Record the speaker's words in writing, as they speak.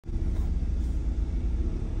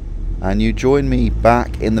and you join me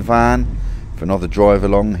back in the van for another drive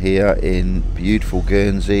along here in beautiful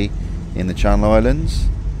Guernsey in the Channel Islands.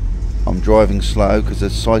 I'm driving slow because a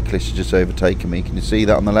cyclist has just overtaken me. Can you see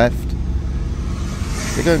that on the left?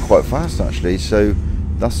 They're going quite fast actually. So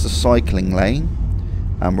that's the cycling lane,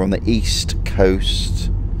 and we're on the east coast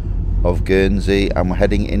of Guernsey, and we're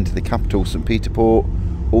heading into the capital St Peter Port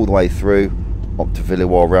all the way through up to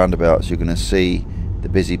Villeroy roundabout. So you're going to see the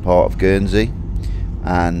busy part of Guernsey.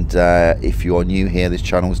 And if you are new here, this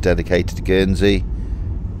channel is dedicated to Guernsey,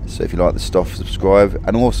 so if you like the stuff, subscribe,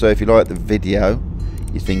 and also if you like the video,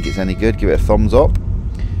 you think it's any good, give it a thumbs up.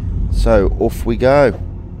 So off we go,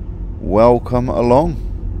 welcome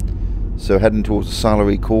along. So heading towards the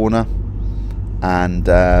Salary Corner, and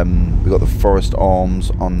we've got the Forest Arms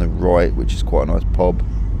on the right, which is quite a nice pub.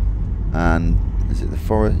 And is it the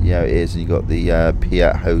Forest? Yeah, it is. And you've got the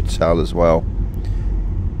Piat Hotel as well.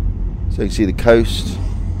 So you can see the coast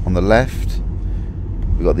on the left.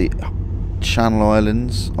 We've got the Channel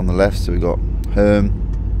Islands on the left. So we've got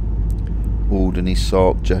Herm, Alderney,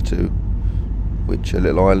 Sark, Jetu, which are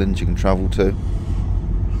little islands you can travel to.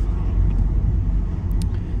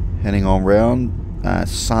 Heading on round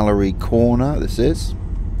Salary Corner, this is.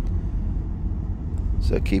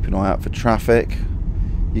 So keep an eye out for traffic.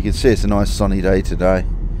 You can see it's a nice sunny day today.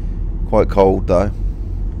 Quite cold though.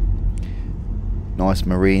 Nice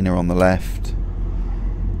marina on the left.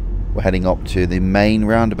 We're heading up to the main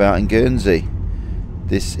roundabout in Guernsey.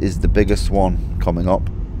 This is the biggest one coming up.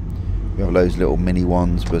 We have loads of little mini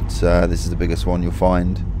ones, but this is the biggest one you'll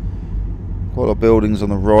find. Quite a lot of buildings on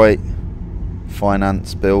the right,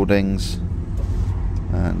 finance buildings,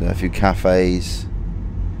 and a few cafes.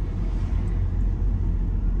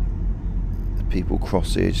 People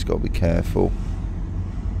cross here, just got to be careful.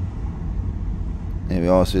 Here we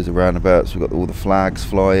are, so there's a roundabout, so we've got all the flags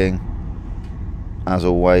flying. As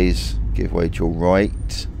always, give way to your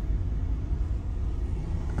right.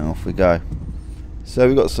 And off we go. So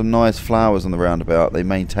we've got some nice flowers on the roundabout. They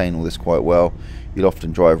maintain all this quite well. You'll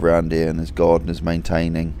often drive around here and there's gardeners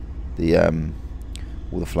maintaining the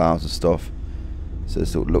all the flowers and stuff. So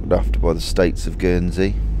it's sort of looked after by the States of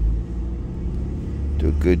Guernsey. Do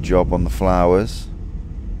a good job on the flowers.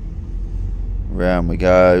 Round we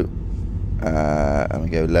go. And we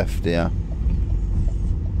go left here.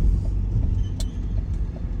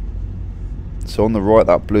 So on the right,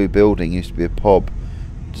 that blue building used to be a pub.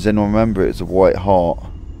 Does anyone remember it? It's a White Hart.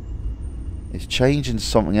 It's changing to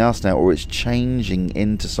something else now, or it's changing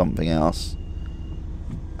into something else.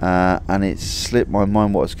 And it's slipped my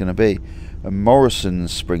mind what it's going to be. And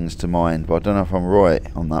Morrison's springs to mind, but I don't know if I'm right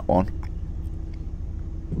on that one.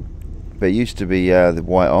 But it used to be the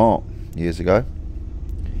White Hart years ago.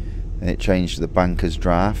 And it changed to the Banker's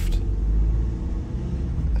Draft.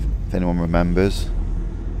 If anyone remembers,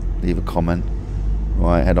 leave a comment.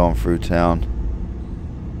 Right, head on through town.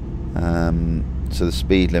 So the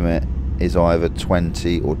speed limit is either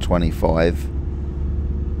 20 or 25.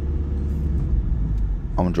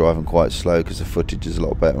 I'm driving quite slow because the footage is a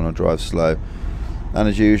lot better when I drive slow. And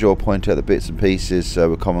as usual, I'll point out the bits and pieces. So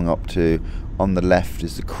we're coming up to, on the left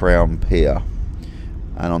is the Crown Pier,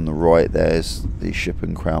 and on the right there's the Ship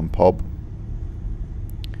and Crown pub.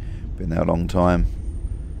 Been there a long time.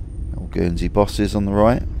 Old Guernsey bosses on the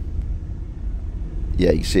right.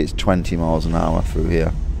 Yeah, you can see it's 20 miles an hour through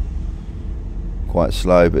here. Quite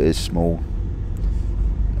slow, but it's small.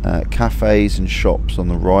 Cafes and shops on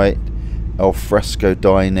the right. Al fresco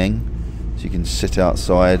dining, so you can sit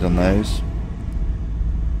outside on those.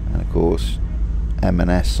 And of course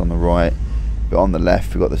M&S on the right. But on the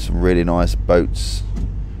left we've got some really nice boats,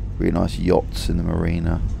 really nice yachts in the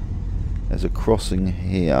marina. There's a crossing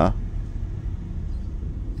here.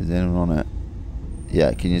 Is anyone on it?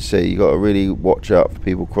 Yeah, can you see? You got to really watch out for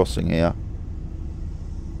people crossing here.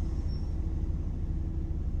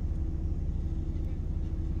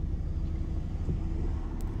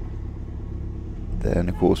 Then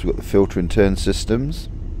of course we've got the filter and turn systems.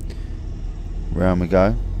 Round we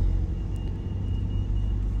go.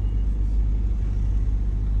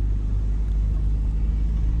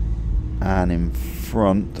 And in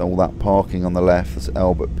front, all that parking on the left, that's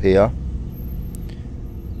Albert Pier.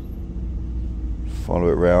 Follow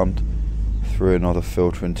it round through another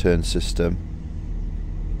filter and turn system.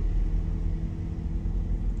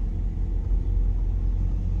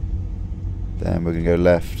 Then we're going to go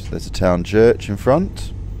left. There's a town church in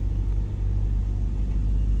front.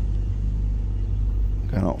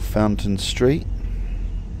 Going up Fountain Street.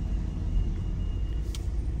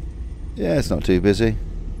 Yeah, it's not too busy.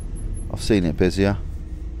 I've seen it busier.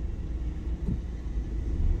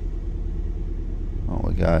 On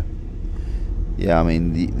we go. yeah, I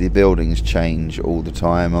mean the buildings change all the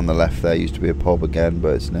time. On the left there used to be a pub again,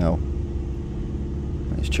 but it's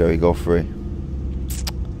Cherry Goffrey.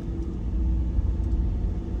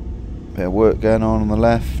 Bit of work going on the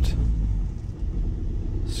left.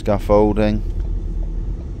 Scaffolding.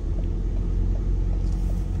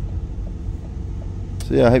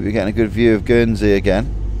 So yeah, I hope you're getting a good view of Guernsey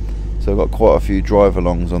again. So I've got quite a few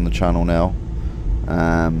drive-alongs on the channel now.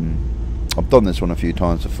 I've done this one a few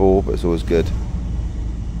times before, but it's always good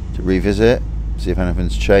to revisit, see if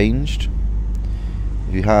anything's changed.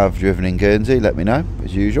 If you have driven in Guernsey, let me know,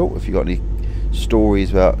 as usual. If you've got any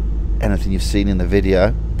stories about anything you've seen in the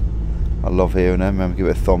video, I love hearing them. Remember, give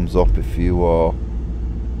it a thumbs up if you are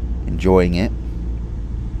enjoying it.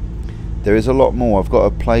 There is a lot more. I've got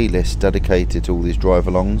a playlist dedicated to all these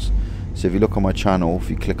drive-alongs. So if you look on my channel, if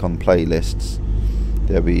you click on playlists,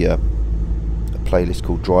 there'll be a playlist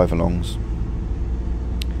called drive-alongs.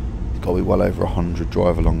 It's got to be well over 100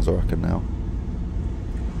 drive-alongs, I reckon, now.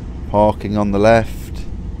 Parking on the left.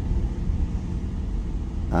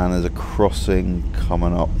 And there's a crossing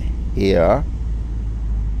coming up here.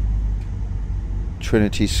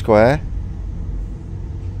 Trinity Square.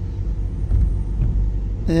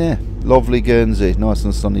 Yeah, lovely Guernsey. Nice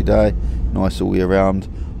and sunny day. Nice all year round.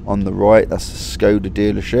 On the right, that's the Skoda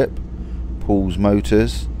dealership. Paul's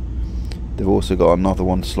Motors. They've also got another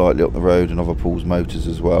one slightly up the road, another Paul's Motors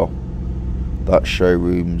as well. That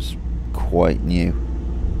showroom's quite new.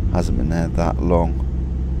 Hasn't been there that long.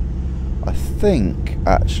 I think,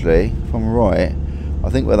 actually, if I'm right, I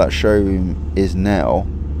think where that showroom is now,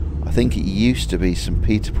 I think it used to be St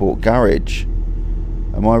Peterport Garage.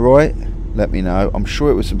 Am I right? Let me know. I'm sure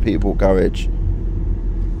it was St Peterport Garage,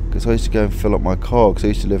 because I used to go and fill up my car, because I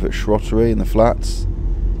used to live at Shrottery in the flats.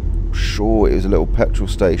 I'm sure it was a little petrol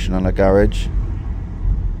station and a garage.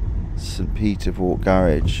 St Peterport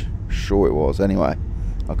Garage. Sure it was. Anyway,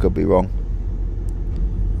 I could be wrong.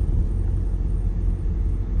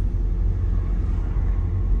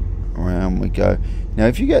 Around we go. Now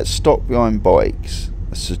if you get stuck behind bikes,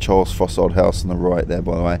 that's the Charles Fossard house on the right there,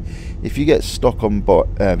 by the way. If you get stuck on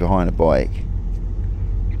behind a bike,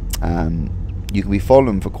 you can be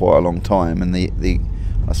following for quite a long time, and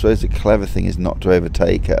I suppose the clever thing is not to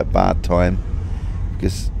overtake at a bad time,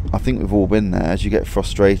 because I think we've all been there. As you get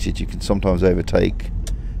frustrated, you can sometimes overtake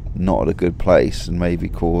not at a good place and maybe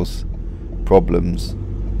cause problems.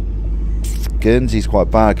 Guernsey's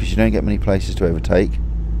quite bad because you don't get many places to overtake,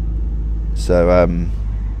 so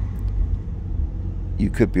you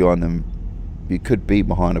could be on them. You could be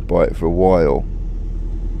behind a bike for a while,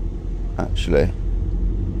 actually.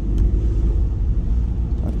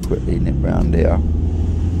 I'll quickly nip round here,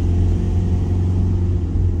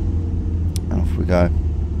 and off we go.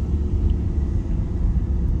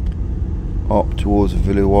 Up towards the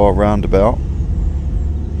Villois roundabout.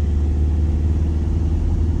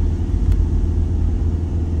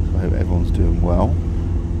 So I hope everyone's doing well,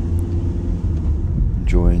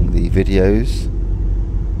 enjoying the videos.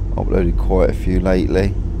 Uploaded quite a few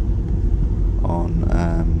lately on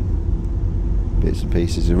bits and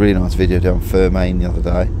pieces. A really nice video down Fermain the other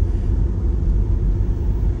day.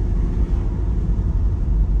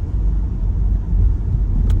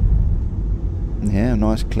 Yeah,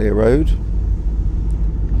 nice clear road,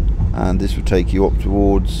 and this will take you up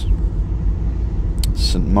towards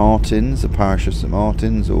St Martin's, the parish of St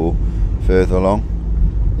Martin's, or further along.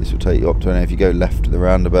 This will take you up to, I don't know if you go left at the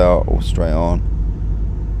roundabout or straight on,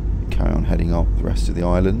 carry on heading up the rest of the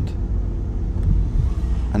island.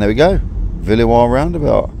 And there we go, Villois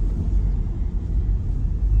roundabout.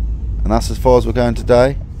 And that's as far as we're going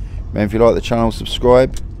today. Remember, if you like the channel,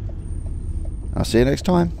 subscribe. I'll see you next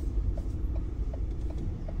time.